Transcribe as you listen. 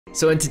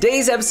So in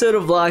today's episode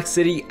of Vlog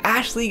City,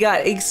 Ashley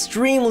got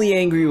extremely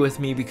angry with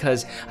me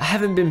because I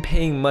haven't been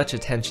paying much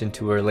attention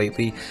to her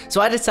lately.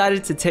 So I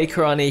decided to take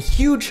her on a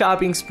huge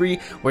shopping spree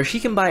where she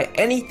can buy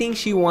anything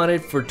she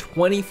wanted for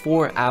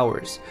 24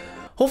 hours.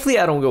 Hopefully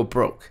I don't go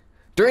broke.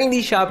 During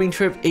the shopping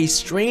trip, a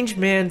strange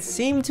man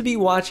seemed to be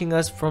watching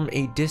us from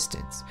a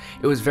distance.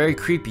 It was very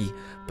creepy,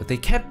 but they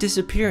kept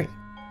disappearing.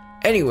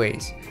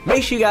 Anyways,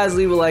 make sure you guys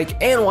leave a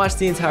like and watch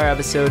the entire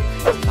episode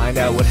to find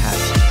out what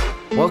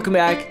happened. Welcome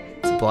back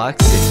to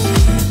Vlog City.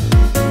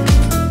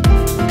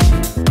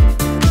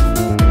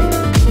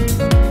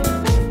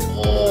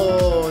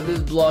 Oh, this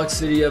Vlog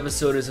City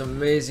episode is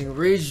amazing.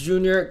 Rage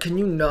Jr., can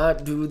you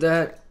not do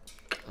that?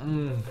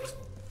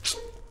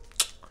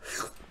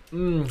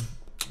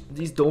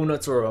 These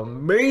donuts are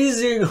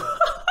amazing.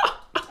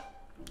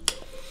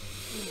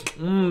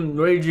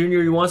 Rage Jr.,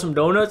 you want some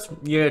donuts?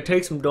 Yeah,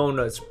 take some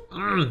donuts.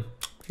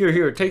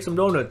 Here, take some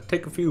donuts.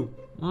 Take a few.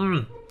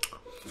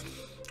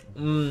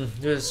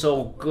 This is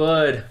so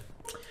good.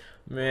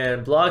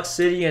 Man, Vlog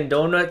City and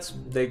donuts,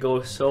 they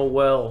go so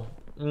well.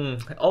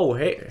 Oh,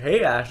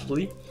 hey,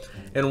 Ashley.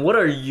 And what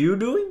are you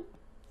doing?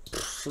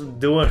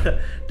 Doing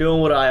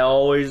what I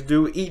always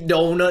do. Eat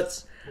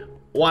donuts.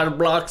 Watch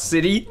Vlog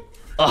City.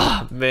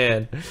 Ah,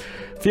 man.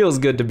 Feels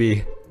good to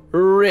be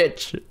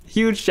rich.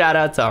 Huge shout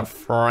out to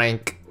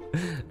Frank.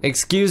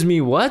 Excuse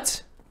me,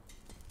 what?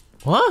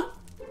 What?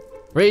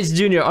 Rage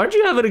Jr., aren't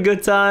you having a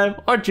good time?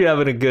 Aren't you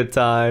having a good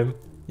time?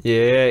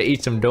 Yeah,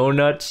 eat some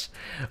donuts.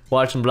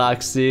 Watch some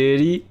Vlog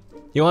City.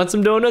 You want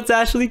some donuts,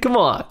 Ashley? Come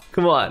on.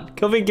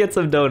 Come and get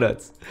some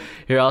donuts.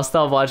 Here, I'll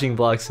stop watching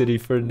Vlog City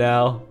for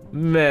now.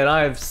 Man,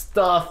 I am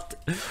stuffed.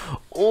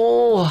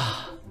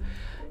 Oh,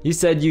 you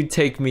said you'd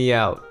take me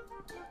out.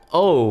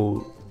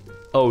 Oh,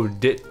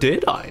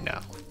 did I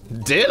now?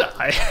 Did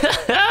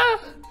I?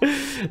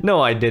 No,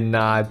 I did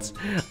not.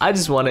 I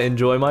just want to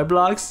enjoy my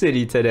Vlog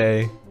City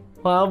today.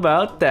 Well, how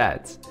about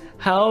that?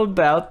 How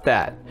about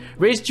that?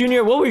 Rage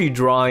Jr., what were you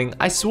drawing?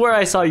 I swear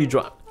I saw you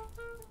draw.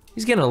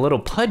 He's getting a little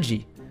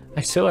pudgy.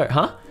 I swear,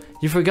 huh?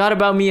 You forgot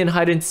about me in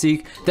hide and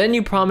seek, then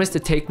you promised to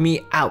take me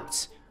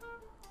out.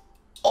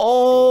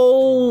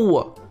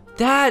 Oh,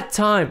 that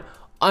time.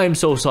 I'm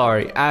so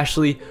sorry,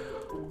 Ashley.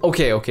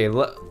 Okay,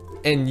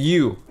 and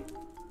you,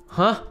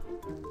 huh?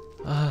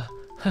 I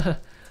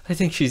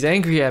think she's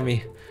angry at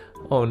me.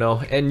 Oh no,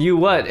 and you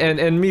what?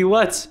 And me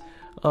what?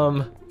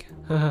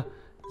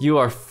 You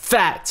are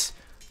fat.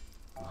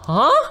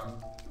 Huh?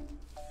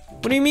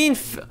 What do you mean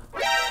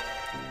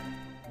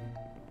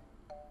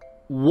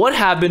what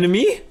happened to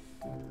me?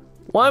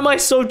 Why am I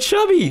so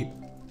chubby?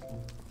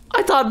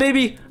 I thought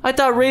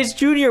Rage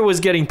Jr. was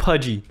getting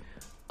pudgy.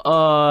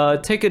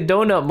 Take a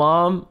donut,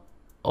 Mom.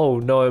 Oh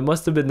no, it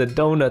must have been the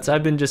donuts.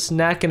 I've been just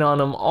snacking on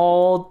them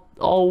all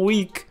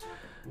week.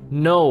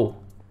 No.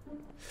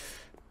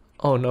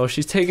 Oh no,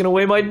 she's taking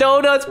away my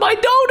donuts! My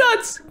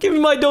donuts! Give me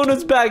my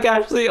donuts back,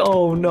 Ashley!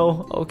 Oh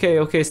no.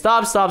 Okay.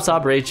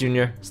 Stop, Rage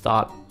Jr.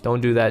 Stop.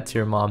 Don't do that to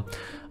your mom.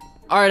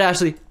 Alright,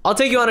 Ashley. I'll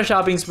take you on a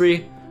shopping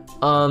spree.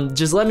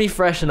 Just let me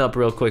freshen up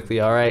real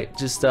quickly, alright?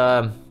 Just,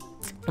 let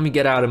me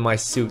get out of my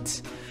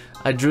suit.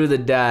 I drew the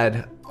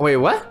dad. Wait,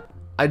 what?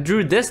 I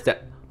drew this dad.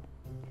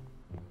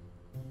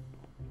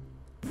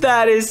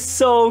 That is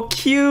so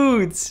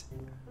cute!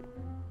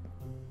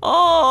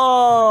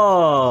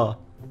 Oh!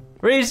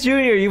 Rage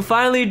Jr., you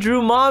finally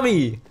drew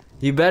mommy.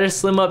 You better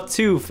slim up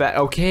too, fat.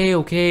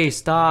 Okay,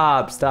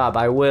 stop.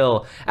 I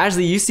will.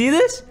 Ashley, you see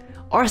this?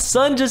 Our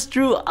son just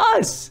drew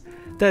us.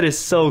 That is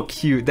so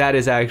cute. That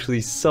is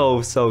actually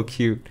so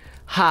cute.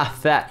 Ha,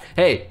 fat.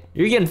 Hey,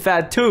 you're getting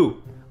fat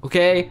too.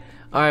 Okay.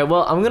 All right.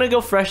 Well, I'm gonna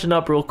go freshen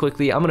up real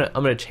quickly. I'm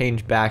gonna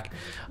change back.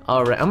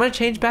 All right. I'm gonna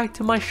change back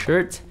to my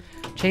shirt.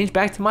 Change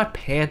back to my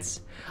pants.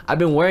 I've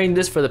been wearing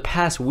this for the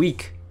past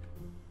week.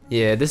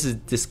 Yeah, this is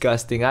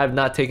disgusting. I have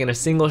not taken a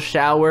single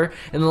shower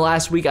in the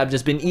last week. I've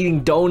just been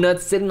eating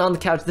donuts, sitting on the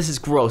couch. This is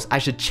gross. I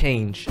should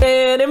change.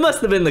 Man, it must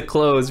have been the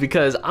clothes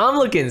because I'm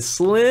looking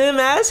slim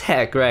as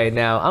heck right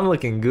now. I'm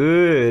looking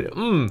good.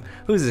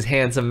 Who's this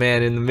handsome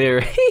man in the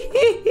mirror?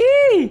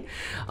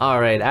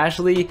 All right,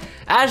 Ashley.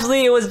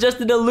 Ashley, it was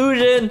just an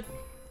illusion.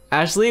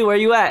 Ashley, where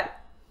you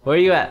at? Where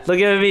you at? Look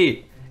at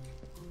me.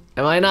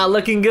 Am I not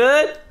looking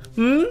good?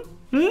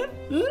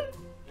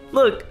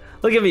 Look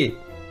at me.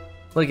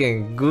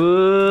 Looking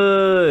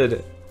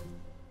good,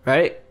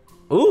 right?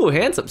 Ooh,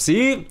 handsome.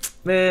 See,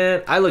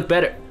 man, I look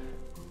better.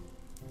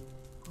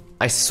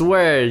 I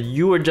swear,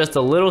 you were just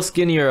a little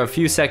skinnier a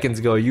few seconds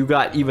ago. You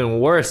got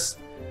even worse.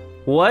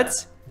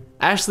 What?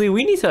 Ashley,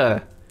 we need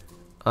to,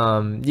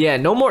 yeah,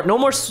 no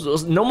more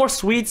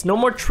sweets, no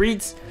more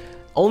treats,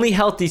 only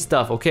healthy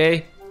stuff,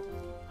 okay?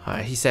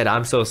 He said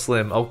I'm so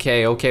slim.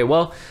 Okay,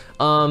 well,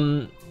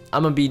 I'm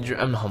gonna be,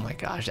 oh my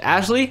gosh,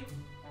 Ashley.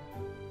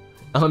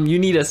 You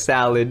need a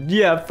salad.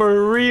 Yeah,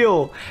 for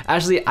real.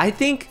 Ashley, I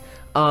think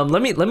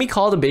let me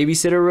call the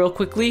babysitter real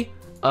quickly.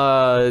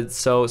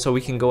 So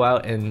we can go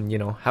out and, you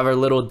know, have our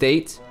little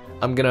date.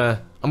 I'm gonna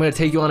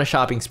take you on a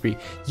shopping spree.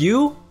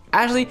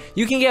 Ashley,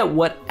 you can get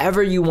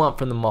whatever you want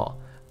from the mall.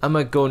 I'm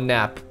gonna go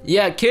nap.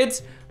 Yeah,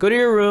 kids, go to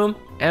your room.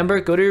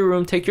 Amber, go to your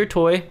room. Take your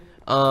toy.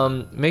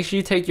 Make sure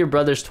you take your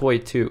brother's toy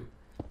too.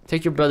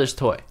 Take your brother's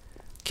toy.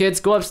 Kids,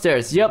 go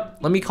upstairs. Yep.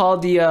 Let me call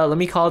the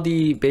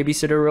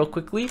babysitter real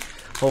quickly.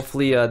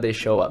 Hopefully they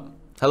show up.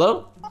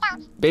 Hello?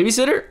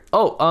 Babysitter?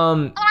 Oh,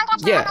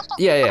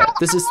 yeah.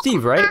 This is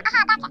Steve, right?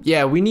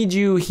 Yeah, we need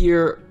you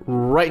here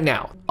right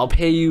now. I'll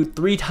pay you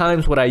 3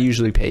 times what I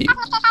usually pay you.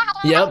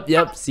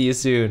 Yep. See you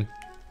soon.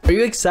 Are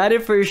you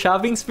excited for your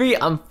shopping spree?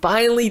 I'm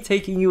finally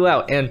taking you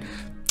out, and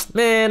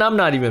man, I'm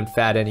not even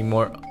fat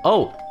anymore.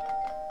 Oh,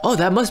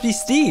 that must be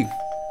Steve.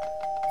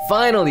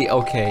 Finally,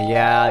 okay,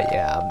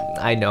 yeah,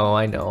 I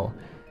know.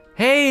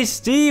 Hey,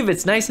 Steve,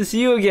 it's nice to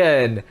see you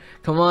again.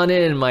 Come on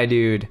in, my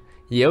dude.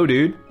 Yo,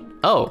 dude.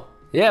 Oh,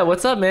 yeah,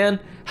 what's up, man?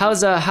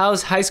 How's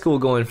high school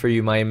going for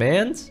you, my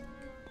mans?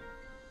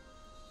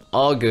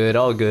 All good.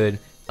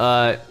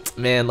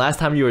 Man, last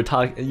time you were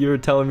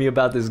telling me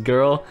about this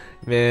girl,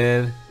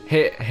 man.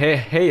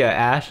 Hey,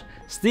 Ash.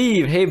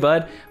 Steve, hey,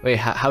 bud. Wait,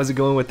 how's it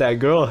going with that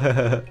girl?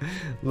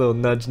 Little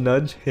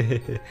nudge.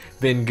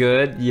 Been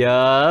good?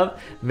 Yup.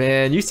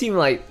 Man, you seem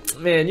like,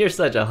 man, you're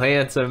such a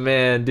handsome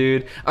man,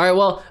 dude. All right,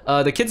 well,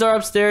 the kids are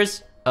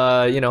upstairs.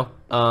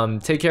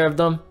 Take care of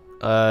them.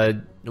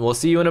 We'll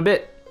see you in a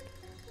bit.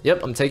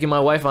 Yep, I'm taking my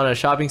wife on a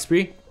shopping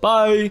spree.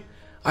 Bye.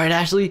 All right,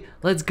 Ashley,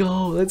 let's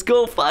go.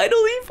 Finally.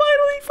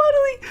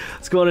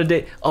 Let's go on a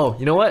date. Oh,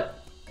 you know what?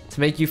 To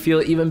make you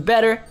feel even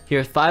better,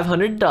 here's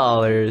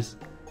 $500.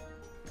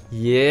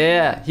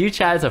 Yeah, huge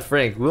shout out to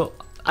Frank.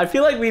 I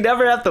feel like we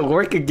never have to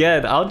work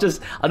again. I'll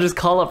just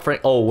call up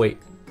Frank. Oh wait,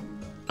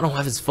 I don't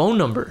have his phone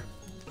number.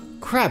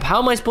 Crap,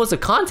 how am I supposed to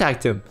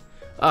contact him?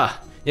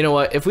 You know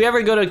what? If we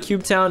ever go to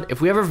Cube Town,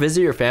 if we ever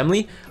visit your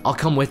family, I'll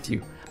come with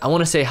you. I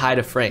want to say hi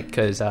to Frank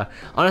because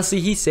honestly,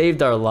 he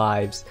saved our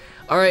lives.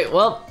 All right,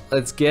 well,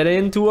 let's get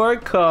into our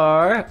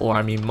car, or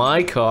I mean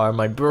my car,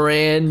 my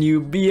brand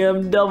new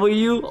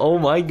BMW. Oh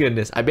my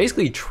goodness, I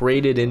basically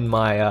traded in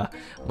my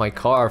my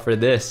car for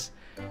this.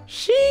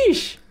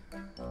 Sheesh,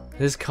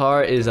 this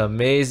car is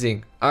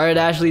amazing. All right,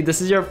 Ashley, this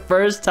is your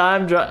first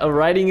time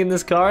riding in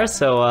this car,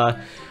 so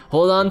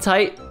hold on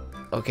tight.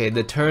 Okay,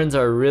 the turns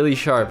are really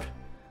sharp.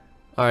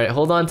 All right,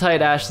 hold on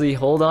tight, Ashley,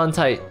 hold on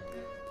tight.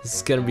 This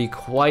is gonna be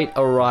quite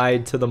a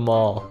ride to the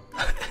mall.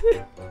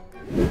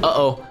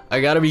 Uh-oh, I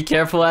gotta be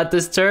careful at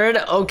this turn.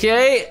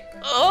 Okay.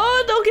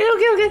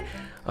 Oh, okay.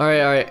 All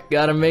right.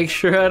 Gotta make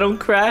sure I don't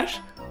crash.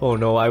 Oh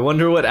no, I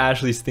wonder what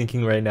Ashley's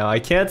thinking right now. I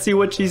can't see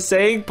what she's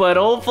saying, but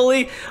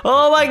hopefully.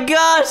 Oh my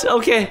gosh.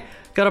 Okay,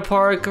 gotta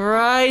park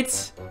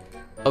right.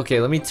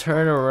 Okay, let me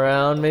turn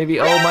around maybe.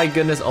 Oh my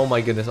goodness.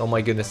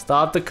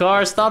 Stop the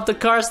car.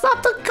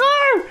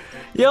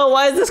 Yo,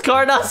 why is this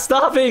car not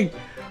stopping?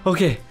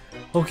 Okay.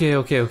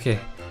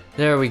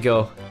 There we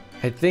go.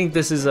 I think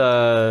this is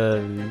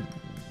a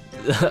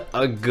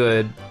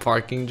good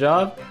parking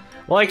job.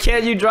 Why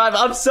can't you drive?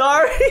 I'm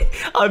sorry.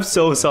 I'm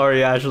so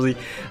sorry, Ashley.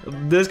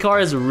 This car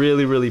is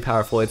really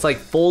powerful. It's like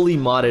fully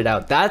modded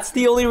out. That's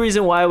the only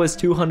reason why it was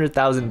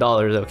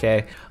 $200,000,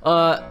 okay?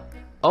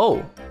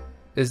 Oh.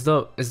 Is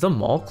the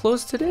mall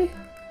closed today?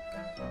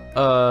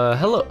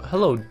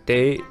 Hello,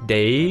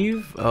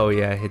 Dave? Oh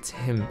yeah, it's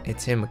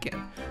him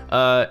again.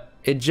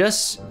 It's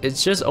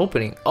just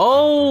opening.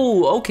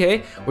 Oh,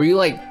 okay. Were you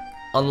like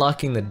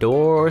unlocking the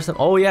door or something?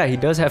 Oh yeah, he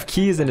does have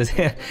keys in his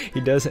hand.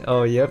 He does.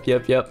 Oh, yep.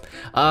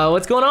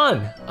 What's going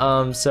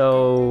on?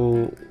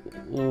 So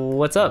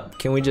what's up?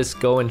 Can we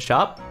just go and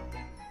shop?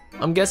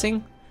 I'm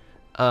guessing.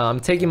 I'm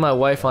taking my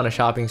wife on a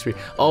shopping spree.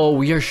 Oh,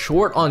 we are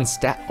short on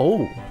staff.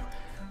 Oh.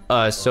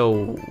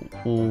 So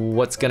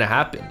what's gonna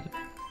happen?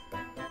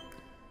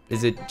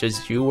 Is it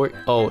just you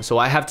or so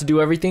I have to do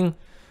everything?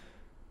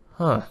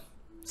 Huh.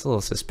 It's a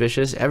little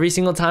suspicious. Every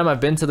single time I've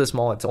been to this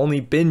mall, it's only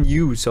been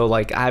you, so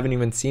like I haven't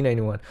even seen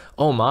anyone.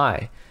 Oh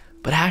my.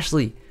 But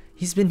Ashley,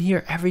 he's been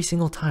here every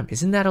single time.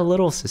 Isn't that a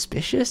little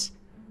suspicious?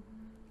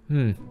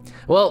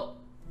 Well,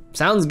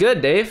 sounds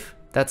good, Dave.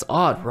 That's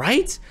odd,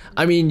 right?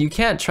 I mean, you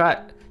can try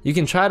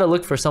to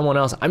look for someone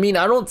else. I mean,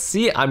 I don't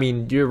see it. I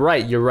mean, you're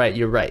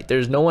right.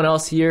 There's no one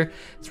else here.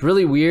 It's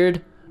really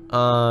weird.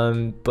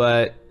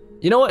 But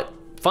you know what?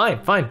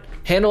 Fine.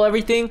 Handle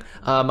everything.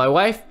 My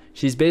wife,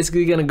 she's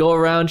basically gonna go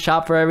around,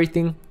 shop for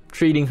everything,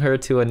 treating her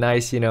to a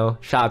nice,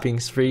 shopping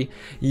spree.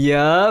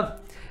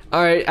 Yup.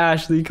 All right,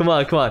 Ashley, come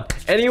on.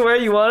 Anywhere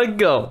you wanna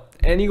go.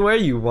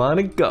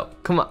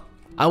 Come on.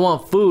 I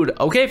want food.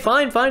 Okay,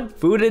 fine.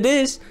 Food it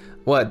is.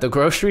 What, the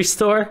grocery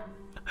store?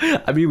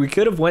 I mean, we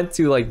could have went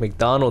to like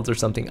McDonald's or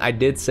something. I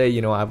did say,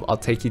 I'll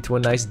take you to a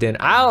nice dinner.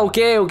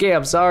 Okay,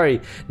 I'm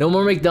sorry. No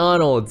more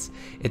McDonald's.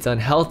 It's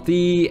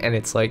unhealthy and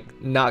it's like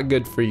not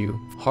good for you.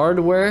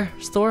 Hardware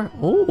store?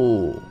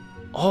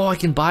 Oh, I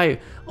can buy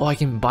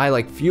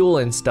like fuel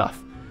and stuff.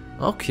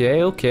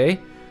 Okay.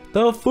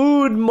 The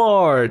food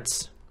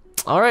mart.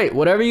 All right,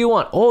 whatever you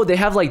want. Oh, they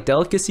have like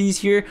delicacies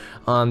here.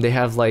 They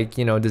have like,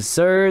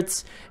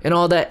 desserts and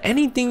all that.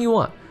 Anything you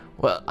want.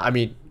 Well, I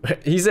mean,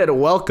 he said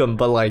welcome,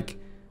 but like,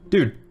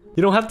 dude,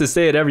 you don't have to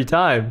say it every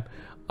time.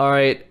 All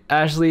right,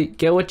 Ashley,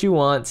 get what you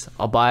want.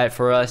 I'll buy it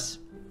for us.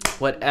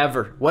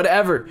 Whatever.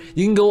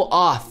 You can go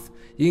off.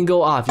 You can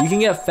go off. You can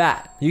get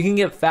fat. You can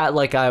get fat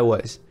like I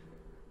was.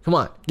 Come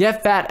on,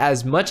 get fat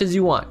as much as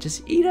you want.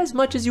 Just eat as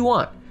much as you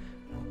want.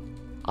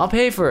 I'll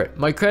pay for it.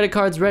 My credit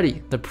card's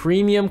ready. The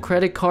premium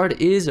credit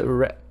card is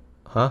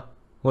Huh?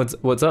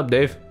 What's up,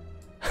 Dave?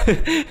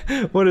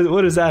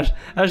 What is Ash?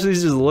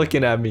 Ashley's just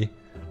looking at me.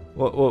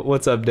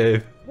 What's up,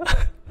 Dave?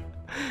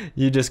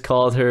 You just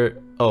called her.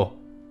 Oh.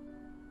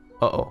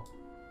 Uh-oh.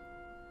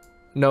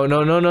 No.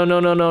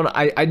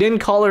 I didn't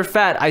call her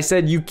fat. I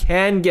said you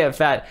can get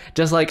fat,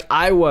 just like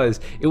I was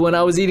when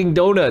I was eating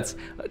donuts.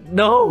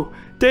 No,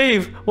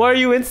 Dave, why are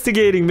you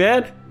instigating,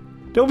 man?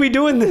 Don't be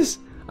doing this.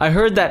 I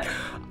heard that.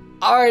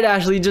 All right,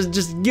 Ashley,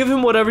 just give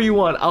him whatever you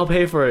want. I'll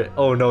pay for it.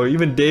 Oh no,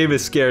 even Dave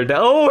is scared now.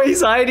 Oh,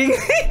 he's hiding.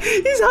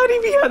 He's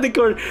hiding behind the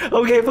corner.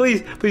 Okay,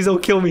 please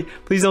don't kill me.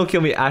 Please don't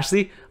kill me,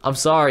 Ashley. I'm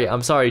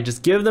sorry.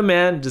 Just give the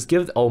man.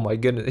 Oh my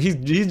goodness, he's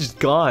just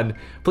gone.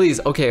 Please,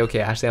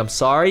 okay, Ashley. I'm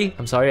sorry.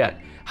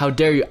 How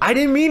dare you? I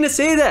didn't mean to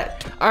say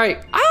that. All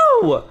right.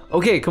 Ow.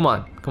 Okay, come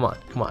on.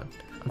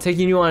 I'm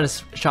taking you on a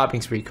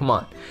shopping spree. Come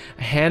on.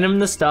 Hand him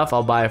the stuff.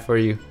 I'll buy it for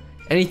you.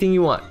 Anything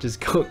you want, just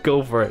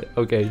go for it.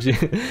 Okay,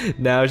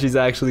 now she's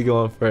actually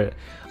going for it.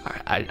 All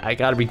right, I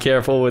gotta be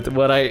careful with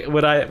what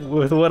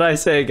I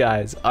say,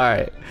 guys. All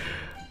right,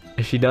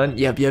 is she done?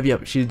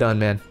 Yep. She's done,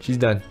 man. She's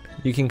done.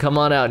 You can come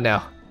on out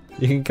now.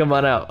 You can come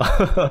on out.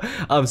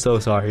 I'm so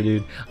sorry,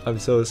 dude. I'm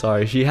so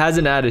sorry. She has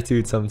an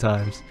attitude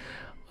sometimes.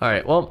 All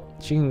right, well,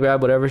 she can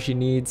grab whatever she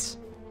needs.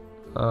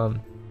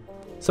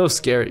 So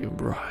scary.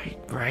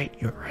 Right.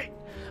 You're right.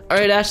 All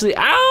right, Ashley.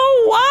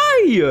 Ow!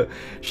 Why?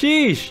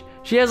 Sheesh.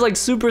 She has like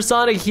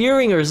supersonic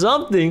hearing or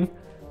something.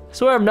 I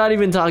swear I'm not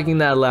even talking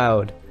that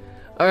loud.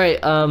 All right,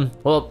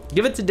 well,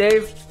 give it to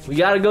Dave. We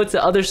gotta go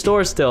to other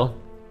stores still.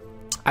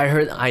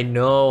 I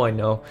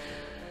know.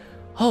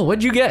 Oh,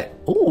 what'd you get?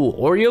 Oh,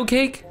 Oreo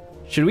cake?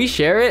 Should we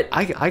share it?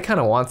 I kind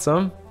of want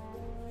some.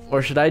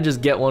 Or should I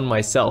just get one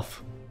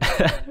myself?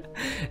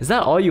 Is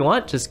that all you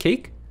want? Just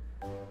cake?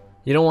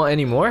 You don't want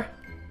any more?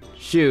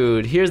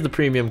 Shoot, here's the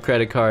premium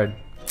credit card.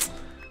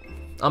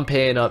 I'm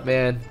paying up,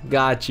 man.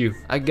 Got you.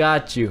 I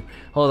got you.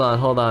 Hold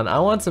on. I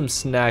want some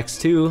snacks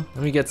too.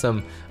 Let me get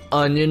some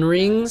onion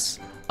rings.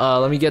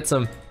 Let me get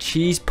some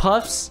cheese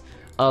puffs.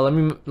 Let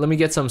me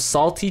get some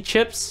salty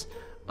chips.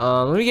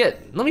 Let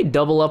me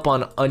double up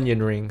on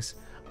onion rings.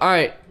 All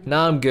right,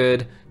 now I'm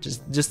good.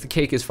 Just the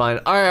cake is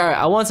fine. All right.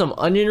 I want some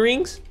onion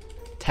rings.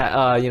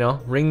 You know,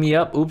 ring me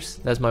up. Oops,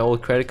 that's my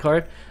old credit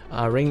card.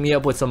 Ring me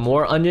up with some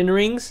more onion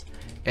rings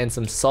and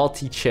some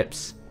salty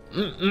chips.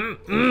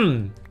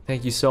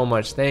 Thank you so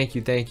much. Thank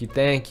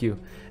you.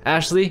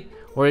 Ashley,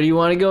 where do you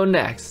want to go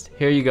next?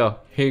 Here you go.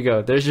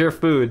 There's your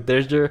food.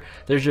 There's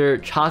your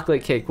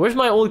chocolate cake. Where's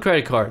my old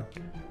credit card?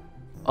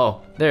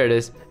 Oh, there it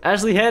is.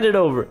 Ashley, hand it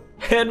over.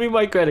 Hand me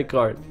my credit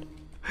card.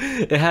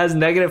 It has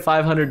negative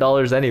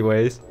 $500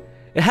 anyways.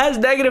 It has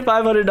negative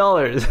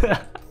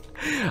 $500.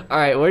 All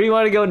right, where do you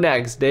want to go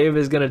next? Dave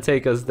is gonna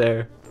take us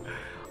there.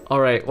 All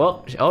right,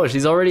 well, oh,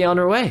 she's already on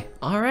her way.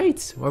 All right,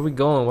 where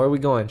are we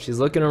going? She's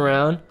looking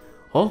around.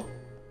 Oh,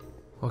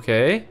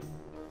 okay.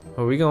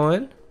 Where are we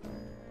going?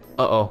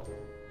 Uh-oh.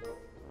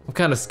 I'm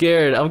kind of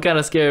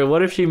scared.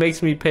 What if she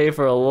makes me pay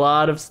for a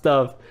lot of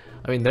stuff?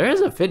 I mean, there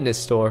is a fitness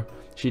store.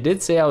 She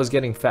did say I was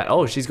getting fat.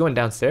 Oh, she's going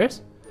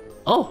downstairs?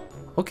 Oh,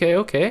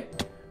 okay.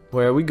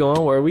 Where are we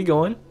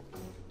going?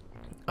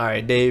 All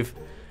right, Dave.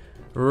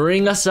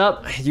 Ring us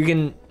up. You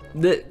can...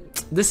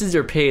 This is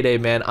your payday,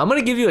 man. I'm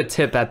gonna give you a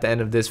tip at the end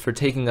of this for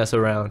taking us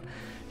around.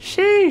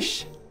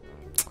 Sheesh.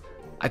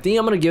 I think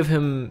I'm gonna give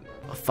him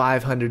a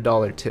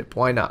 $500 tip.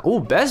 Why not? Oh,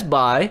 Best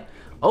Buy.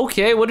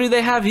 Okay, what do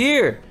they have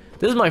here?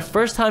 This is my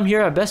first time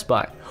here at Best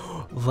Buy.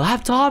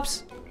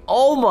 Laptops?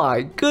 Oh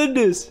my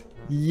goodness.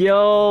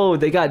 Yo,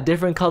 they got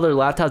different color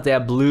laptops. They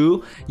have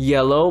blue,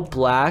 yellow,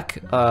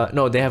 black.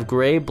 No, they have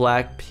gray,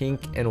 black,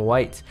 pink, and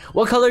white.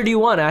 What color do you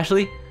want,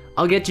 Ashley?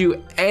 I'll get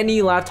you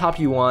any laptop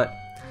you want.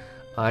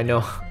 I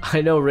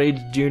know Rage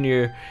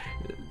Jr.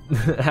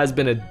 has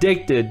been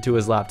addicted to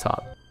his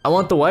laptop. I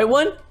want the white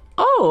one?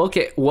 Oh,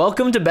 okay.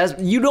 Welcome to Best...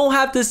 You don't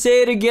have to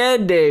say it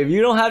again, Dave.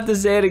 You don't have to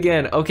say it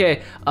again.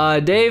 Okay,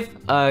 Dave,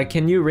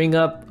 can you ring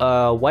up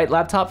a white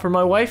laptop for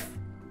my wife?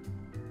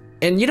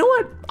 And you know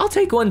what? I'll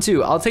take one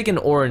too. I'll take an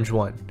orange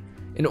one.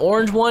 An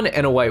orange one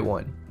and a white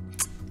one.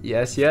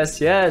 Yes,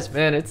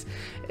 man. It's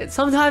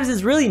sometimes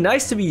it's really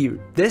nice to be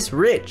this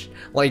rich.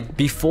 Like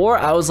before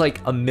I was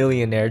like a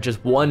millionaire,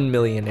 just one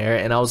millionaire,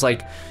 and I was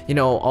like, you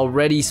know,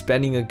 already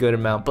spending a good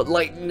amount. But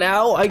like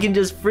now I can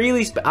just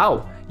freely spend.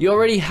 Ow, you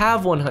already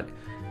have 100.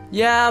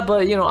 Yeah,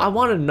 but you know, I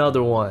want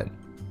another one.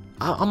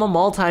 I'm a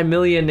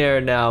multi-millionaire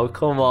now.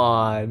 Come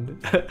on.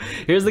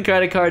 Here's the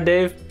credit card,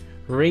 Dave.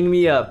 Ring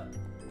me up.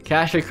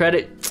 Cash or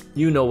credit?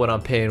 You know what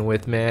I'm paying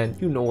with, man.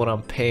 You know what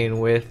I'm paying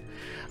with.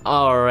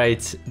 All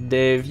right,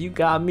 Dave, you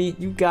got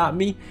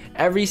me.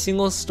 Every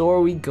single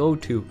store we go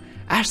to.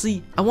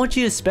 Ashley, I want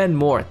you to spend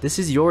more. This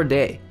is your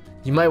day.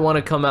 You might want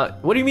to come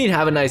out. What do you mean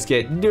have a nice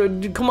day?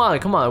 Dude, come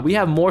on. We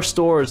have more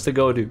stores to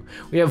go to.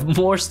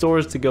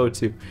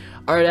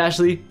 All right,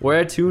 Ashley,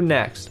 where to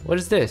next? What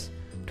is this?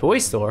 Toy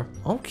store?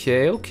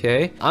 Okay,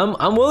 okay.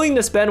 I'm willing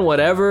to spend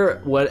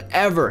whatever,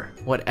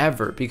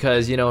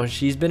 because, you know,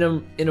 she's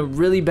been in a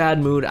really bad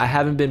mood. I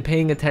haven't been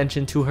paying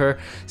attention to her,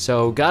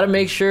 so gotta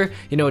make sure,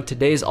 you know,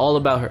 today's all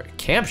about her.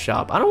 Camp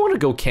shop? I don't want to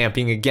go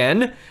camping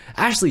again.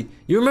 Ashley,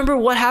 you remember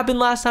what happened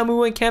last time we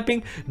went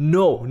camping?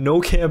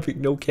 No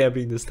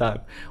camping this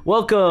time.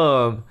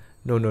 Welcome.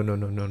 No.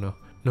 No.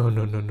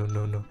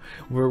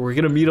 We're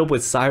gonna meet up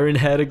with Siren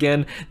Head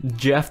again,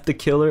 Jeff the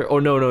killer. Oh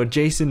no,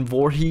 Jason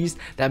Voorhees,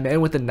 that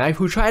man with the knife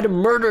who tried to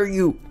murder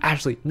you.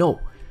 Ashley, no.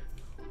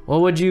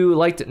 What would you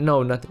like to?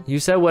 No, nothing. You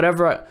said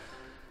whatever.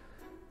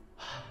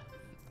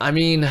 I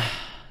mean,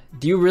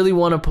 do you really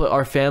want to put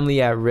our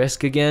family at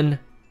risk again?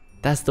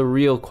 That's the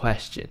real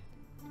question.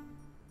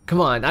 Come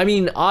on. I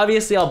mean,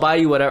 obviously I'll buy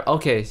you whatever.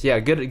 Okay, yeah,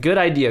 good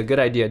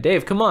idea.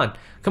 Dave, come on.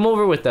 Come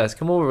over with us.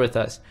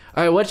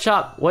 All right, what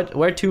shop?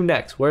 Where to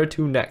next?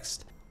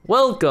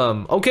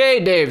 Welcome. Okay,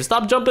 Dave,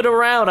 stop jumping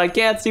around. I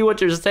can't see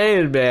what you're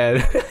saying,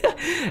 man.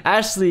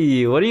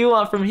 Ashley, what do you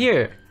want from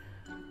here?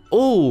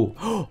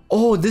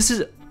 Oh, this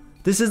is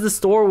the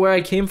store where I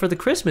came for the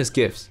Christmas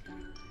gifts.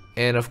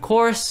 And of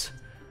course,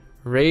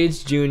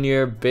 Rage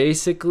Jr.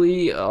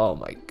 basically, oh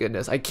my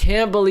goodness. I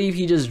can't believe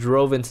he just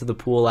drove into the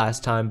pool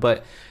last time,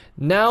 but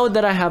now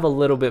that I have a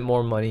little bit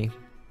more money,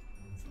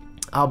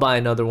 I'll buy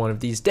another one of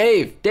these.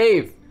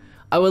 Dave,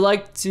 I would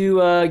like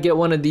to get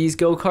one of these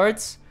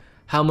go-karts.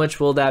 How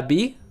much will that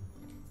be?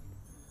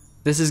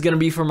 This is gonna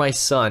be for my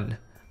son.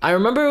 I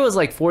remember it was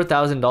like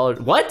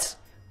 $4,000. What?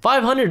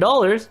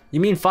 $500? You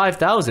mean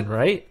 5,000,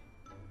 right?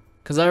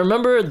 Because I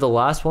remember the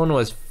last one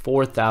was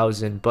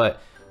 4,000,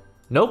 but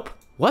nope.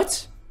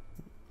 What?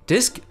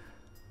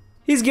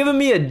 He's giving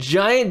me a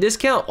giant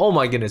discount? Oh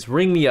my goodness,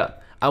 ring me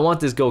up. I want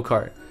this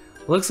go-kart.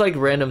 Looks like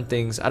random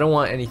things. I don't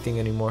want anything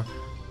anymore.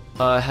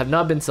 Have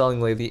not been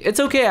selling lately. It's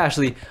okay,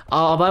 Ashley.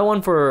 I'll buy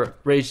one for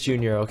Rage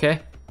Jr., okay?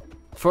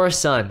 For our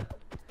son.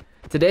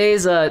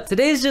 Today's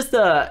just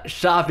a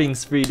shopping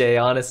spree day,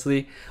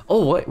 honestly.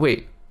 Oh,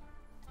 wait.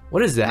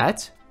 What is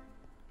that?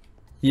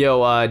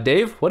 Yo,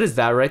 Dave, what is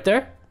that right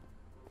there?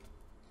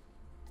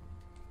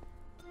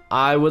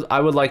 I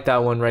would like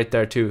that one right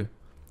there too.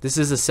 This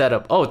is a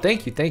setup. Oh,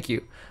 thank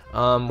you.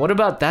 What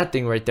about that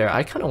thing right there?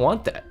 I kind of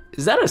want that.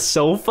 Is that a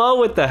sofa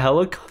with the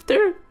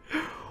helicopter?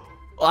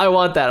 I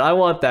want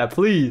that,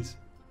 please.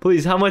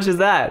 How much is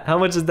that?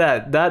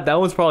 That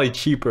one's probably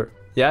cheaper.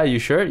 Yeah, you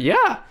sure?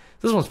 Yeah.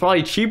 This one's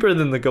probably cheaper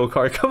than the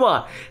go-kart. Come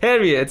on,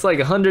 hand me it. It's like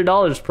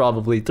 $100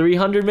 probably.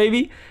 300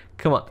 maybe?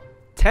 Come on.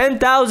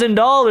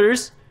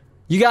 $10,000?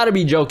 You gotta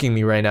be joking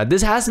me right now.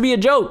 This has to be a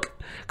joke.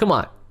 Come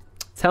on.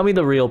 Tell me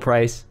the real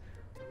price.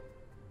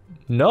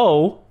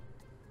 No.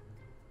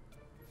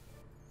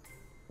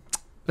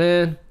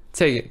 Man,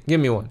 take it. Give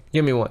me one.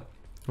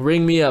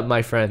 Ring me up,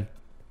 my friend.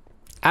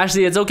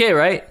 Actually, it's okay,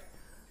 right?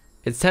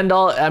 It's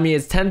 $10. I mean,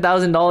 it's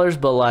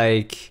 $10,000, but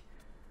like,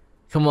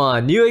 come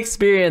on, new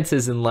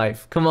experiences in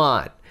life. Come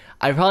on.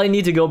 I probably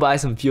need to go buy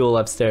some fuel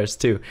upstairs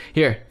too.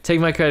 Here, take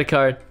my credit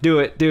card. Do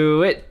it.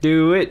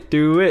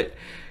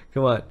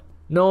 Come on.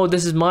 No,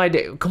 this is my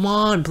day. Come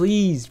on,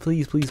 please.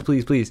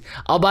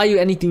 I'll buy you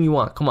anything you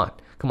want. Come on.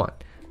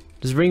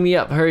 Just ring me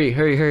up.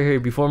 Hurry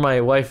before my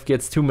wife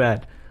gets too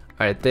mad.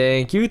 All right,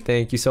 thank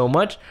you so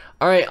much.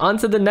 All right, on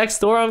to the next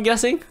store, I'm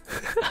guessing.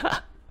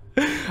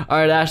 All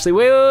right, Ashley.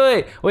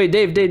 Wait,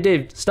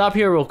 Dave. Stop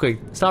here real quick.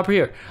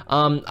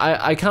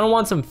 I kind of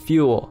want some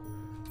fuel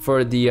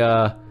for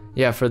the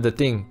for the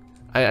thing.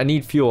 I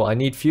need fuel. I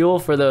need fuel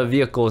for the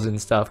vehicles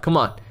and stuff. Come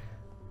on,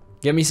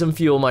 get me some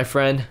fuel, my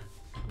friend,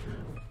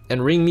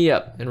 and ring me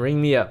up. There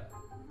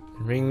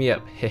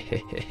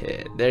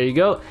you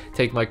go.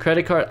 Take my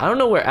credit card. I don't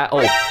know where.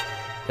 Oh,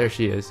 there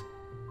she is.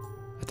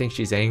 I think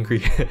she's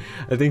angry.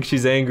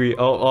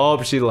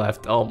 Oh, she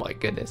left. Oh my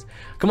goodness.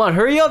 Come on,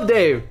 hurry up,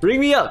 Dave. Ring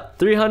me up.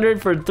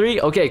 300 for 3.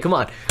 Okay, come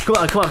on.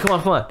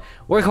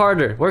 Work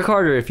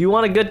harder. If you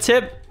want a good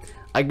tip,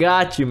 I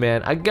got you,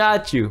 man. All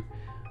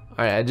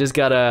right, I just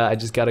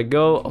gotta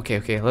go.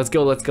 Okay. Let's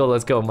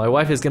go. My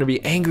wife is gonna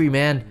be angry,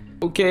 man.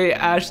 Okay,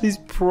 Ashley's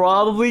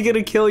probably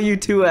gonna kill you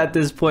too at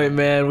this point,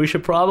 man. We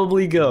should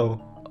probably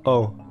go.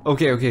 Oh.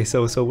 Okay,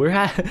 so we're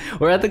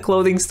at the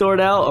clothing store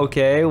now.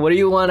 Okay, what do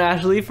you want,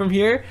 Ashley, from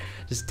here?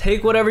 Just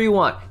take whatever you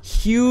want.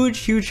 Huge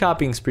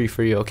shopping spree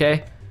for you,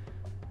 okay?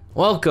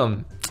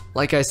 Welcome.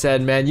 Like I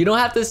said, man, you don't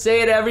have to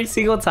say it every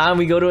single time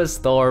we go to a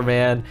store,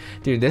 man.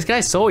 Dude, this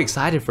guy's so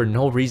excited for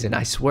no reason.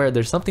 I swear,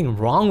 there's something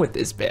wrong with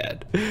this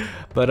man.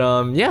 But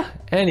yeah,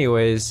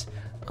 anyways,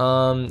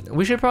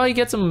 we should probably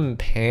get some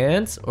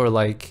pants or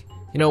like,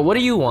 you know, what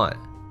do you want?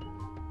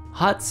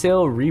 Hot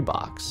sale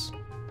Reeboks.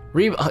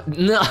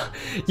 No,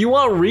 you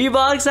want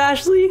Reeboks,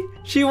 Ashley?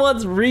 She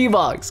wants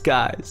Reeboks,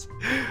 guys.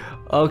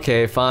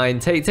 Okay, fine.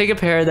 Take a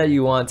pair that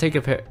you want. Take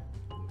a pair.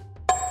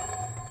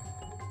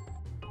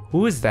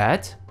 Who is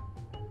that?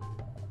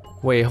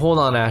 Wait, hold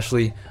on,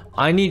 Ashley.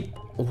 I need.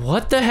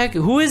 What the heck?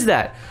 Who is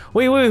that?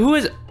 Wait, who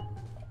is?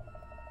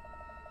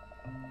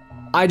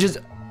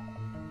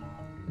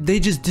 They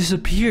just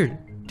disappeared.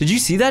 Did you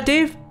see that,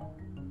 Dave?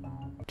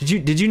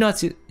 Did you not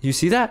see? You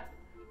see that?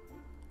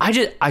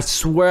 I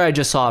swear I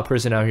just saw a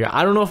person out here.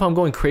 I don't know if I'm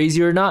going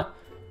crazy or not.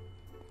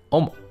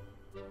 Oh,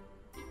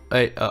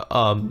 hey,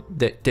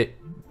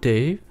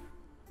 Dave?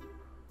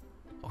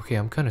 Okay,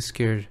 I'm kind of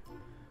scared.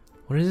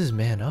 What is this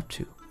man up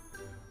to?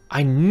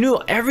 I knew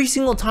every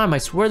single time. I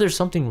swear there's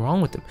something wrong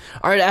with him.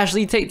 All right,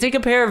 Ashley, take a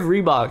pair of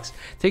Reeboks.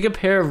 Take a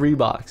pair of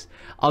Reeboks.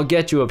 I'll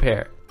get you a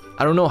pair.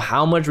 I don't know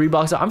how much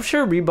Reeboks are. I'm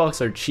sure Reeboks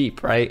are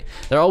cheap, right?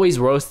 They're always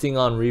roasting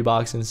on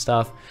Reeboks and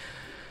stuff.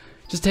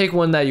 Just take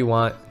one that you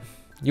want.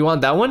 You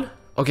want that one?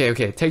 Okay,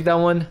 take that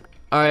one.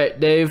 All right,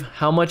 Dave,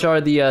 how much are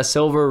the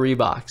silver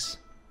Reeboks?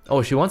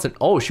 Oh, she wants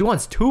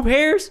 2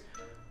 pairs?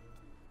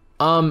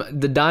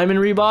 The diamond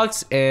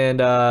Reeboks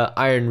and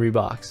iron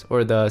Reeboks,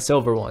 or the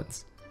silver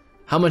ones.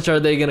 How much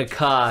are they gonna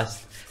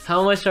cost?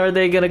 How much are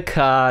they gonna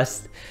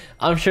cost?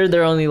 I'm sure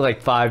they're only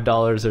like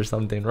 $5 or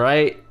something,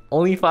 right?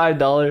 Only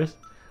 $5.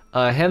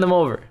 Hand them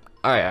over.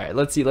 All right,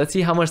 let's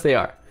see how much they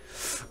are.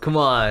 Come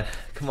on,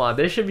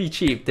 they should be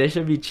cheap. They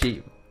should be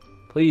cheap.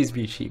 Please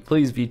be cheap.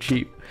 Please be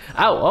cheap.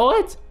 Ow!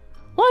 Oh,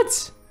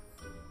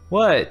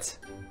 what?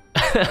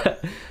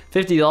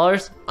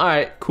 $50? All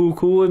right,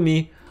 cool with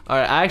me. All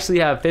right, I actually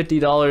have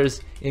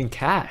 $50 in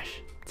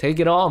cash.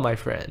 Take it all, my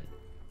friend.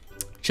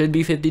 Should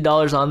be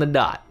 $50 on the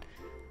dot.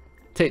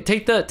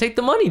 Take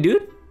the money,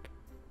 dude.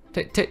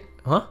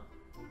 Huh?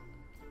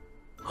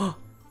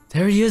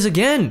 There he is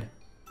again.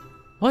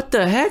 What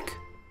the heck?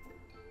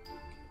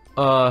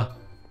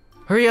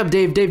 Hurry up,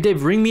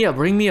 Dave, ring me up.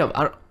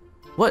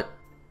 What?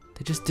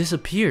 They just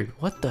disappeared.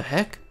 What the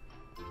heck?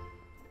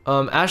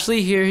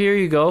 Ashley, here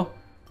you go.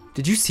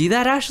 Did you see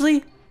that,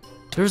 Ashley?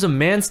 There was a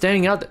man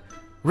standing out there.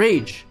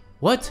 Rage.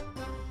 What?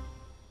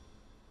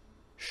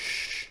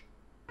 Shh.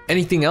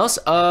 Anything else?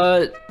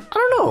 I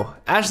don't know.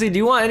 Ashley, do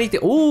you want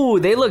anything? Ooh,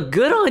 they look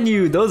good on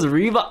you. Those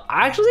Reeboks.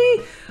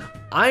 Actually,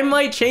 I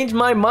might change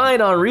my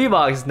mind on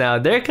Reeboks now.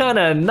 They're kind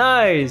of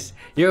nice.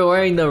 You're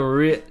wearing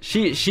the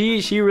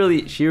she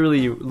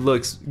really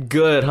looks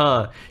good,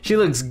 huh? She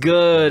looks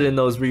good in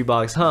those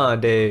Reeboks, huh,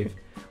 Dave?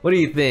 What do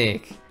you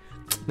think?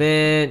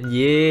 Man,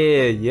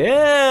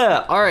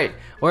 yeah. All right,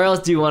 where else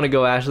do you want to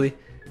go, Ashley?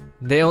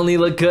 They only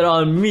look good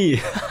on me.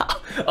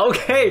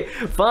 Okay,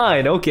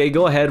 fine. Okay,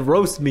 go ahead,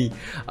 roast me.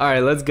 All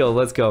right, let's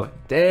go.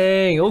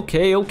 Dang.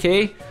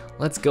 Okay.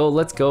 Let's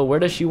go. Where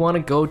does she want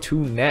to go to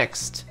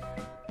next?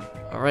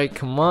 All right,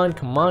 come on.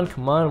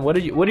 What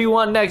do you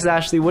want next,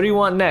 Ashley? What do you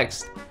want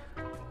next?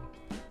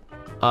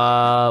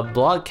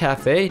 Block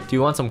Cafe. Do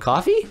you want some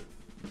coffee?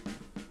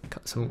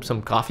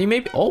 Some coffee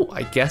maybe? Oh,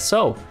 I guess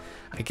so.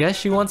 I guess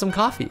she wants some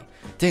coffee.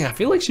 Dang, I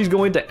feel like she's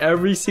going to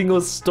every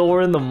single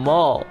store in the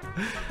mall.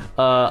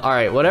 All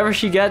right, whatever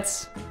she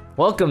gets,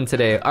 welcome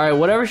today. All right,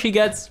 whatever she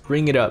gets,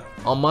 ring it up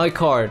on my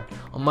card.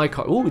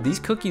 Ooh, these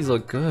cookies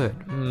look good.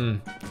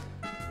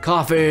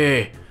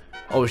 Coffee.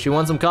 Oh, she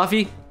wants some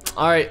coffee?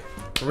 All right.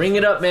 Ring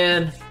it up,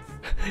 man.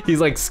 He's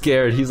like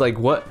scared. He's like,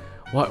 what?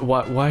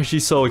 Why is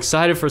she so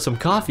excited for some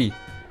coffee?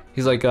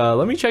 He's like,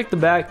 let me check the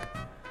back.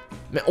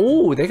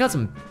 Oh, they got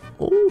some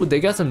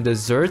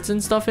desserts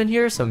and stuff in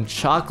here. Some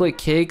chocolate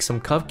cake, some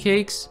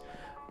cupcakes.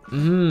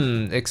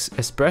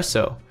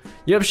 Espresso.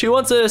 Yep, she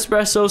wants an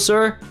espresso,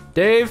 sir.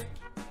 Dave,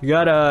 you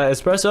got a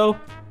espresso?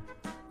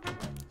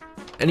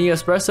 Any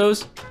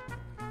espressos?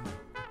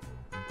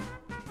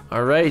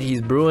 All right,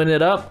 he's brewing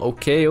it up.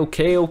 Okay.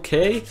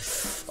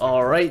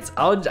 All right,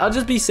 I'll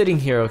just be sitting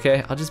here,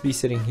 okay? I'll just be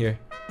sitting here.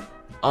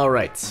 All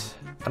right,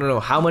 I don't know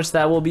how much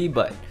that will be,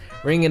 but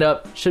ring it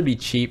up. Should be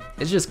cheap.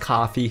 It's just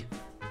coffee.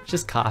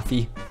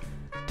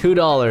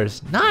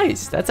 $2.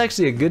 Nice. That's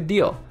actually a good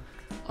deal.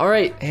 All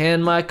right,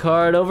 hand my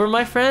card over,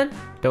 my friend.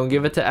 Don't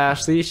give it to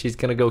Ashley. She's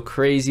gonna go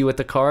crazy with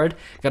the card.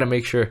 Gotta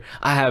make sure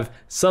I have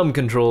some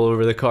control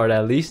over the card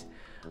at least.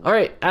 All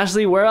right,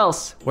 Ashley, where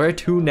else? Where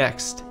to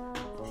next?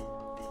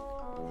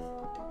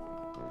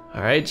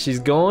 All right, she's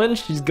going.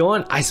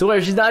 I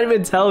swear, she's not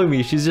even telling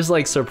me. She's just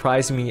like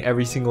surprising me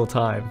every single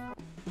time.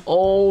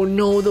 Oh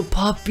no, the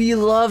puppy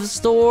love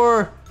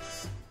store.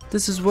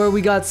 This is where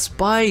we got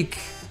Spike.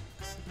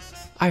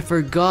 I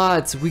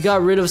forgot. We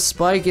got rid of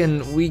Spike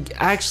and we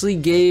actually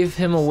gave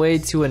him away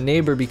to a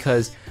neighbor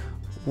because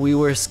we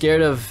were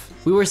scared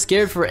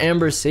for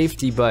Amber's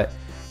safety, but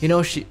you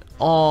know,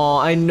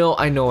 I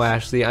know,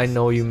 Ashley. I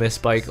know you miss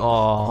Spike.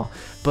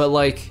 But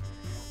like,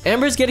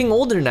 Amber's getting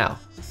older now.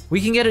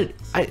 We can get it.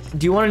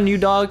 Do you want a new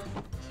dog?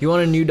 You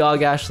want a new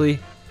dog, Ashley?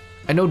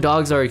 I know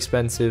dogs are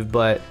expensive,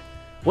 but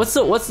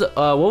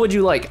what would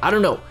you like? I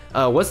don't know.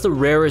 What's the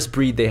rarest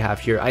breed they have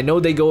here? I know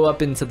they go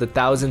up into the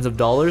thousands of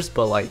dollars,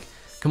 but like,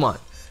 come on,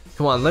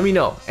 let me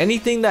know.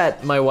 Anything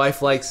that my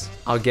wife likes,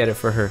 I'll get it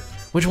for her.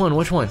 Which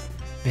one?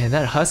 Man,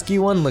 that husky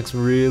one looks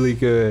really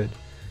good.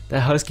 That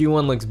husky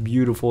one looks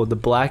beautiful. The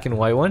black and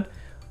white one.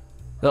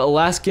 The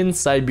Alaskan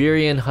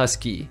Siberian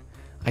Husky.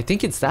 I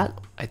think it's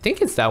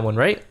that one,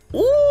 right?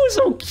 Ooh,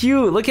 so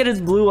cute. Look at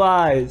his blue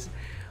eyes.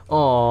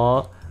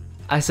 Aw.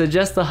 I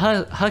suggest the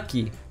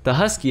husky,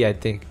 I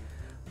think.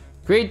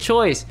 Great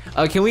choice.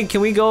 Can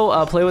we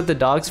go play with the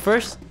dogs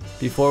first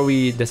before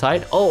we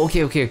decide? Oh,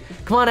 okay.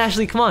 Come on,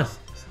 Ashley, come on.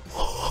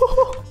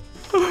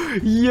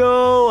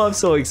 Yo, I'm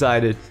so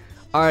excited.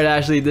 All right,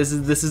 Ashley, this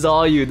is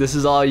all you. This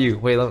is all you.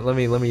 Wait, let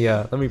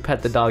me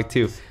pet the dog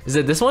too. Is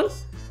it this one?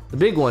 The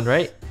big one,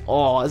 right?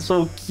 Oh, it's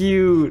so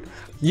cute.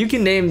 You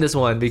can name this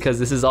one because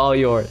this is all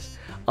yours.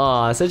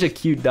 Aw, such a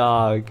cute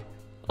dog.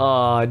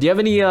 Do you have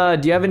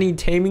any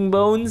taming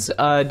bones,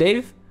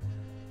 Dave?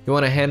 You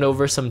want to hand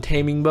over some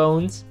taming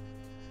bones?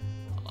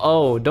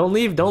 Oh, don't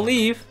leave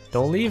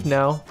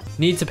now.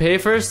 Need to pay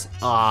first?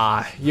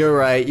 Ah, you're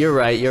right.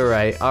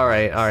 All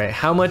right.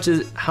 How much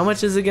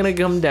is it gonna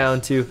come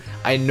down to?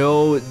 I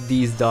know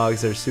these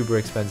dogs are super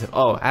expensive.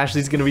 Oh,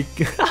 Ashley's gonna be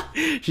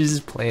she's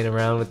just playing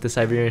around with the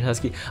Siberian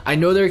Husky. I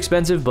know they're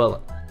expensive,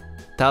 but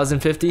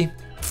 1,050?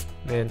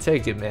 Man,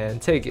 take it, man.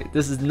 Take it.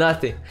 This is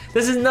nothing.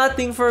 This is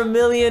nothing for a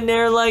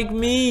millionaire like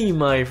me,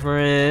 my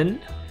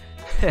friend.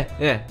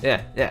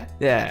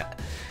 Yeah.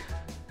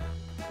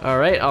 All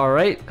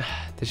right.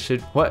 This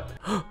should what?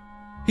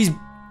 He's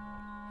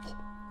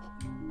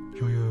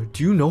Yo,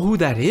 do you know who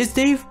that is,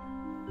 Dave?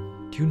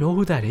 Do you know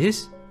who that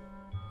is?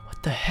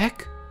 What the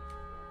heck?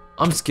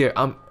 I'm scared.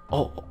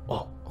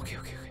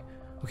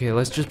 Okay,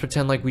 let's just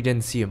pretend like we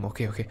didn't see him.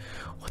 Okay.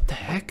 What the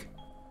heck?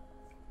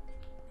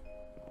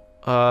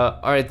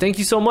 Alright, thank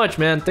you so much,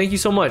 man. Thank you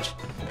so much.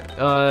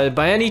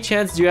 By any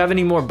chance, do you have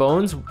any more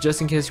bones?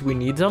 Just in case we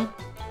need them?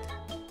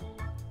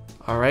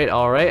 Alright.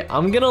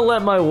 I'm gonna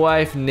let my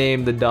wife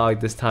name the dog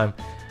this time.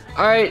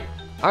 Alright,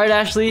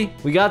 Ashley.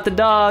 We got the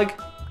dog.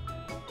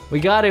 We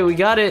got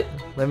it.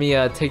 Let me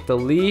take the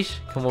leash.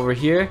 Come over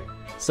here.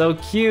 So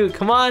cute.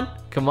 Come on,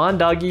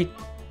 doggy.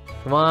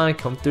 Come on,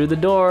 come through the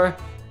door.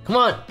 Come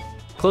on.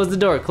 Close the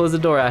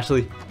door,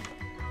 Ashley.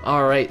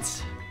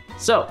 Alright.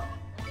 So,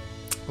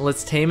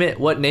 let's tame it.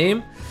 What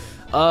name?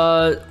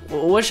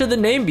 What should the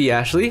name be,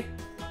 Ashley?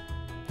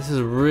 This is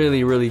a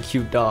really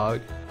cute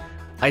dog.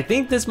 I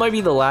think this might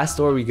be the last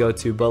store we go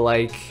to, but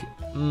like,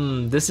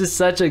 this is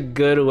such a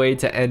good way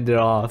to end it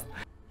off.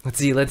 Let's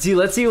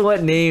see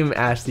what name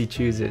Ashley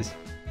chooses.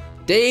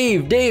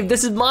 Dave,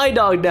 this is my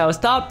dog now.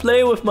 Stop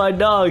playing with my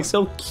dog.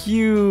 So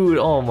cute.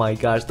 Oh my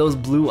gosh, those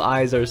blue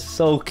eyes are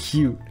so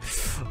cute.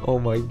 Oh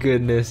my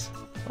goodness.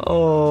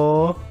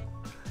 Oh.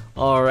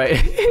 All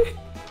right.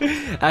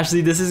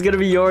 Ashley, this is gonna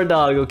be your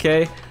dog,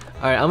 okay?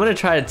 All right, I'm gonna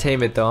try to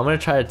tame it though.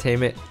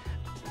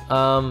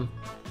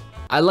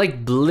 I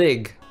like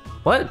Blig.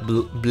 What?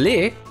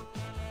 Blig?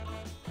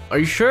 Are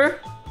you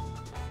sure?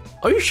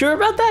 Are you sure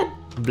about that?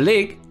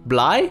 Blig?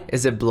 Bly?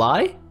 Is it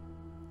Bly?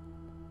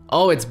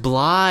 Oh, it's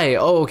Bly.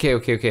 Oh,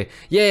 okay.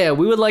 Yeah,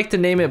 we would like to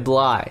name it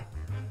Bly.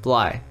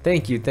 Bly.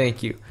 Thank you.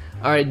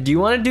 All right, do you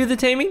want to do the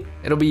taming?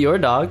 It'll be your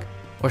dog.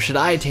 Or should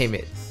I tame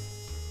it?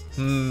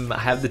 I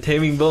have the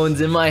taming bones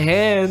in my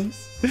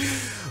hands.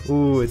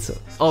 Ooh,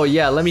 oh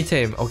yeah, let me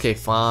tame. Okay,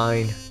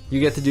 fine. You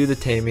get to do the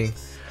taming.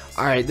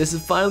 All right, this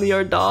is finally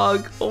our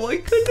dog. Oh my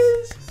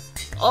goodness.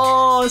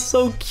 Oh,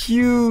 so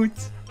cute.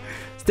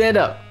 Stand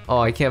up. Oh,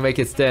 I can't make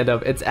it stand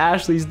up. It's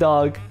Ashley's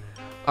dog.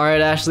 All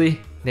right, Ashley,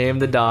 name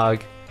the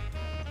dog.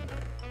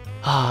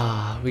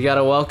 We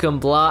gotta welcome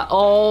Bly.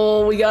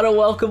 Oh, we gotta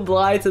welcome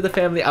Bly to the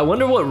family. I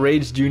wonder what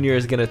Rage Jr.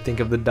 is gonna think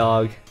of the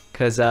dog,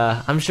 cause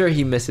I'm sure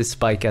he misses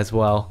Spike as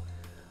well.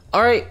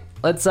 All right,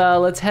 let's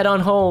head on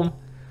home.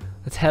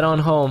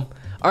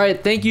 All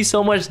right, thank you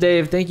so much,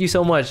 Dave. Thank you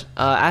so much.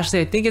 Ashley,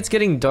 I think it's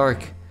getting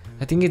dark.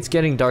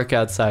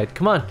 Outside.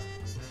 Come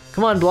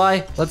on,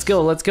 Bly. Let's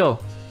go.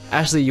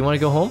 Ashley, you wanna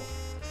go home?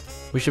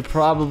 We should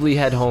probably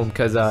head home,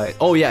 cause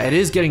oh yeah, it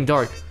is getting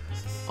dark.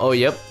 Oh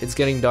yep, it's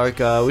getting dark.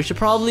 We should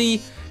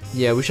probably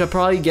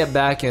get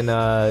back and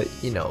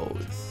you know,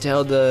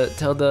 tell the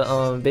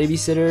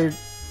babysitter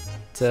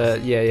to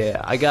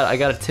yeah. I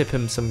gotta tip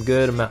him some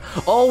good amount.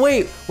 Oh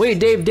wait,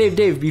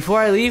 Dave, before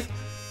I leave,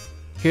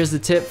 here's the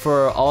tip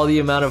for all the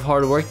amount of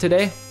hard work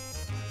today.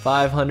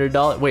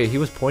 $500. Wait, he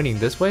was pointing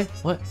this way?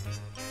 What?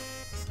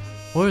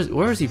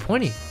 Where is he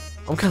pointing?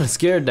 I'm kind of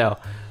scared now.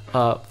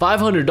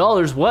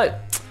 $500. What?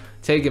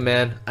 Take it,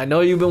 man. I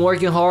know you've been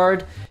working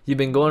hard. You've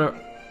been going.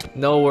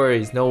 No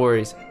worries.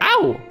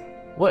 Ow!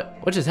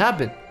 What just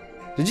happened?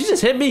 Did you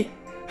just hit me?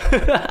 All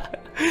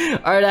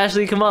right,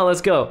 Ashley, come on,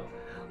 let's go.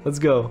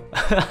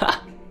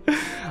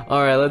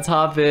 All right, let's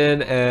hop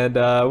in,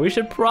 and we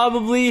should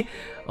probably.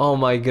 Oh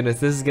my goodness,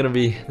 this is gonna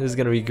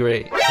be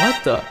great.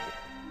 What the?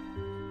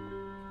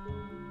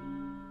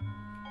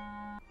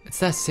 It's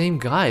that same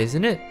guy,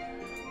 isn't it?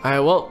 All right,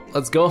 well,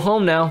 let's go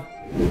home now.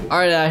 All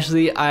right,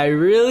 Ashley, I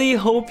really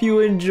hope you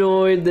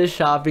enjoyed this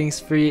shopping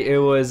spree. It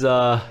was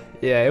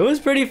yeah, it was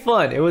pretty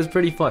fun.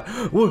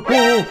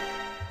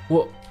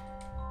 Whoa.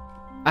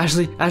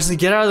 Ashley,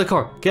 get out of the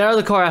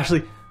car.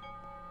 Ashley.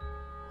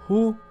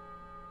 Who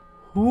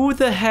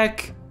the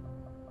heck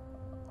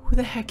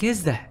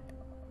is that?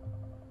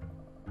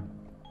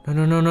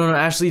 No,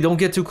 Ashley, don't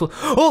get too close.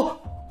 Oh,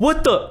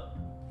 what the?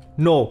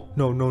 No.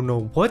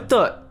 What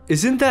the?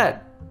 Isn't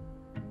that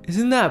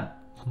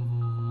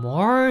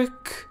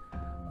Mark?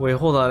 Wait,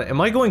 hold on.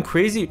 Am I going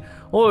crazy?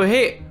 Oh,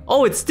 hey.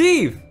 Oh, it's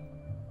Steve.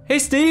 Hey,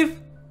 Steve.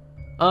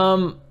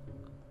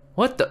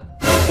 What the?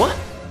 What?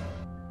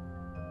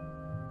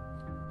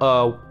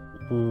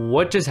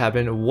 What just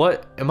happened?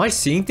 What? Am I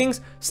seeing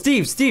things?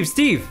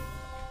 Steve!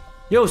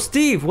 Yo,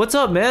 Steve, what's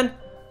up, man?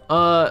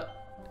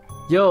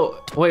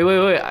 Yo,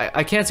 wait.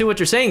 I can't see what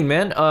you're saying,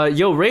 man.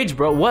 Yo, Rage,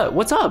 bro.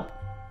 What's up?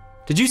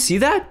 Did you see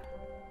that?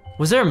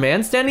 Was there a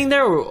man standing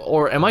there,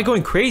 or am I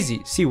going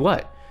crazy? See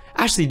what?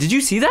 Ashley, did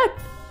you see that?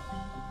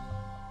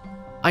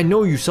 I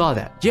know you saw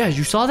that. Yeah,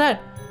 you saw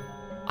that?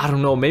 I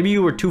don't know, maybe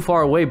you were too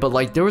far away, but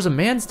like there was a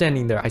man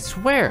standing there, I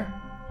swear.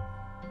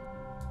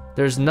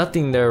 There's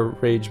nothing there,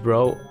 Rage,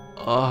 bro.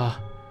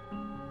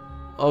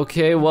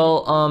 Okay,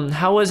 well,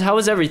 how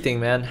was everything,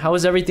 man? How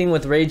was everything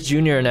with Rage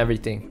Jr. and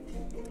everything?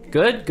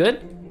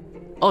 Good?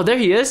 Oh, there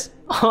he is.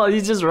 Oh,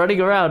 he's just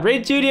running around.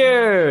 Rage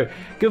Jr.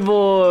 Good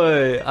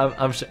boy.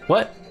 I'm sure.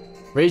 What?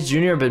 Rage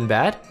Jr. been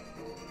bad?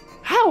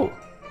 How?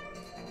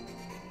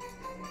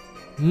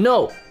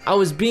 No, I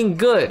was being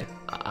good.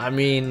 I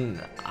mean,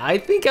 I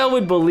think I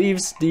would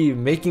believe Steve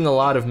making a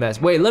lot of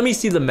mess. Wait, let me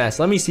see the mess.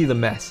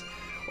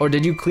 Or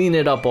did you clean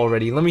it up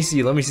already? Let me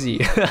see. Let me see,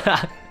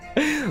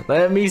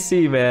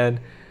 man.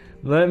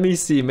 Let me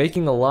see.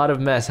 Making a lot of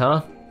mess,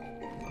 huh?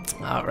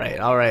 All right.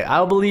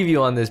 I'll believe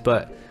you on this,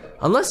 but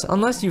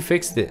unless you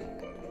fixed it.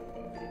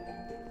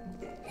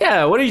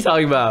 Yeah, what are you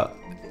talking about?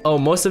 Oh,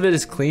 most of it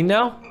is clean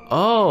now?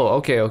 Oh,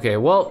 okay.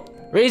 Well,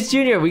 Rage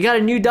Jr., we got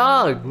a new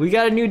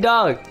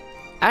dog.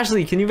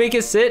 Ashley, can you make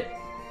it sit?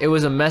 It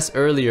was a mess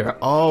earlier.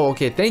 Oh,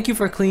 okay. Thank you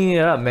for cleaning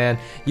it up, man.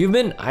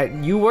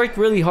 You worked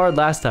really hard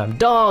last time.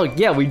 Dog.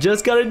 Yeah, we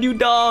just got a new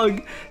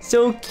dog.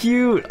 So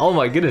cute. Oh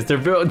my goodness.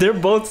 They're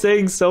both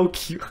saying so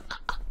cute.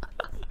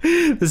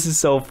 This is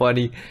so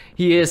funny.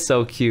 He is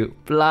so cute.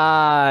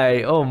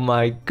 Bly. Oh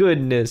my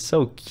goodness.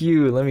 So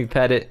cute. Let me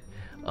pet it.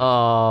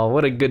 Oh,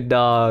 what a good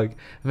dog.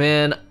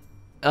 Man,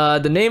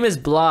 the name is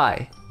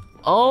Bly.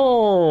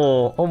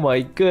 Oh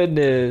my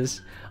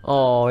goodness.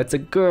 Oh, it's a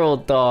girl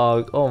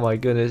dog. Oh my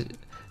goodness.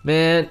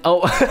 Man,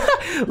 oh,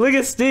 look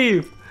at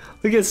Steve.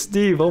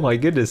 Oh my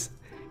goodness.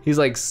 He's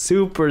like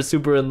super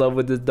in love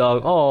with this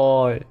dog.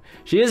 Oh,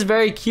 she is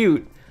very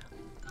cute.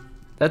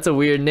 That's a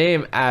weird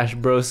name, Ash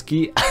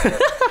Broski.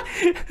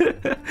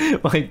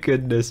 My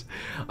goodness.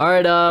 All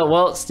right,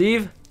 well,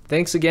 Steve,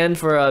 thanks again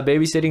for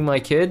babysitting my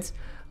kids.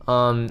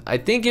 I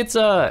think it's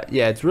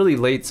yeah, it's really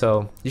late,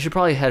 so you should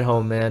probably head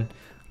home, man.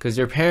 Cause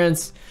your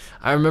parents,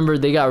 I remember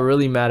they got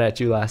really mad at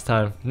you last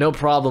time. No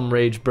problem,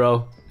 Rage,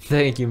 bro.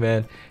 Thank you,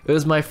 man. It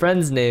was my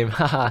friend's name.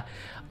 Haha.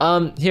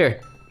 Here,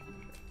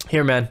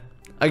 man.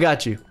 I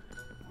got you.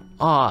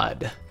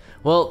 Odd.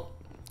 Well,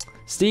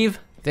 Steve,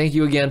 thank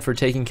you again for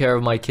taking care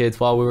of my kids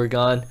while we were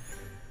gone.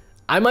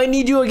 I might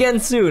need you again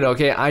soon,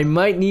 okay? I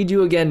might need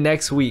you again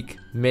next week.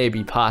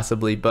 Maybe,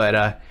 possibly,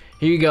 but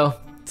here you go.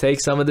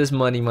 Take some of this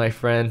money, my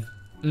friend.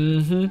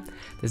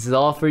 This is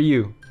all for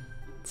you.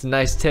 It's a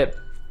nice tip.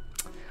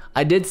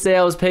 I did say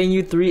I was paying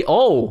you $3.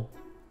 Oh!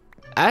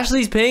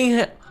 Ashley's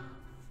paying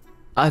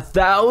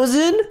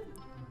 1,000?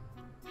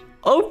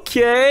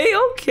 Okay.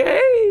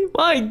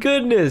 My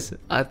goodness.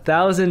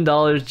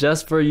 $1,000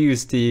 just for you,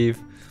 Steve.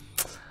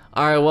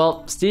 Alright,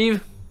 well,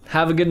 Steve,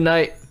 have a good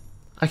night.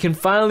 I can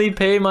finally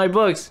pay my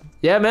books.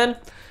 Yeah, man.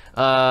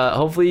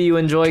 Hopefully you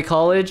enjoy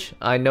college.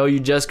 I know you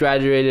just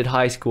graduated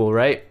high school,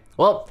 right?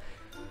 Well,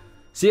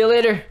 see you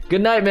later.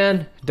 Good night,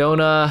 man.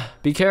 Don't,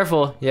 be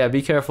careful. Yeah,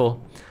 be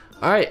careful.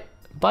 Alright,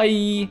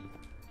 bye.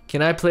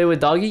 Can I play with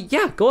Doggy?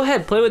 Yeah, go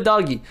ahead, play with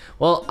Doggy.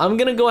 Well, I'm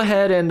gonna go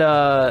ahead and,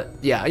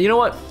 yeah, you know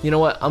what?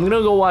 I'm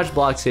gonna go watch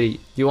Block City.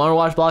 Do you wanna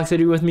watch Block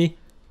City with me?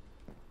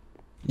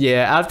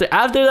 Yeah,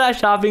 after that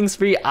shopping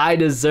spree, I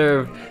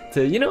deserve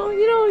to, you know,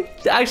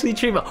 to actually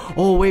treat my...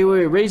 Oh, wait,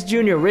 Rage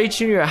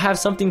Jr., I have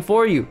something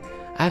for you.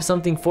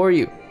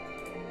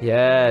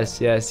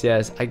 Yes.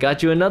 I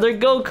got you another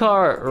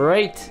go-kart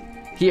right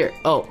here.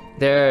 Oh,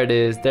 there it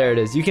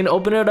is. You can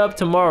open it up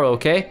tomorrow,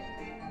 okay?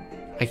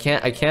 I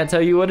can't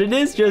tell you what it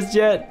is just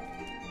yet.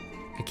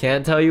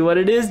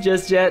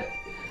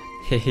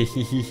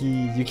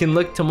 You can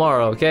look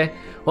tomorrow, okay?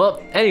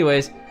 Well,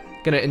 anyways,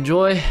 gonna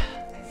enjoy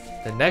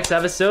the next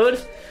episode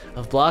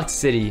of Block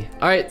City.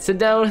 Alright, sit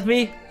down with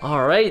me.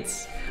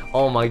 Alright.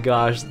 Oh my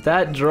gosh,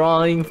 that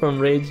drawing from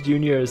Rage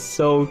Jr. is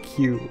so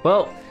cute.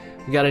 Well,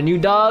 we got a new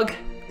dog.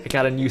 I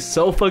got a new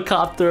sofa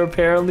copter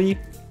apparently.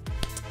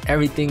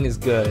 Everything is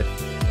good.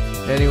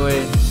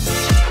 Anyway,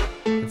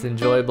 let's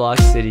enjoy Block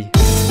City.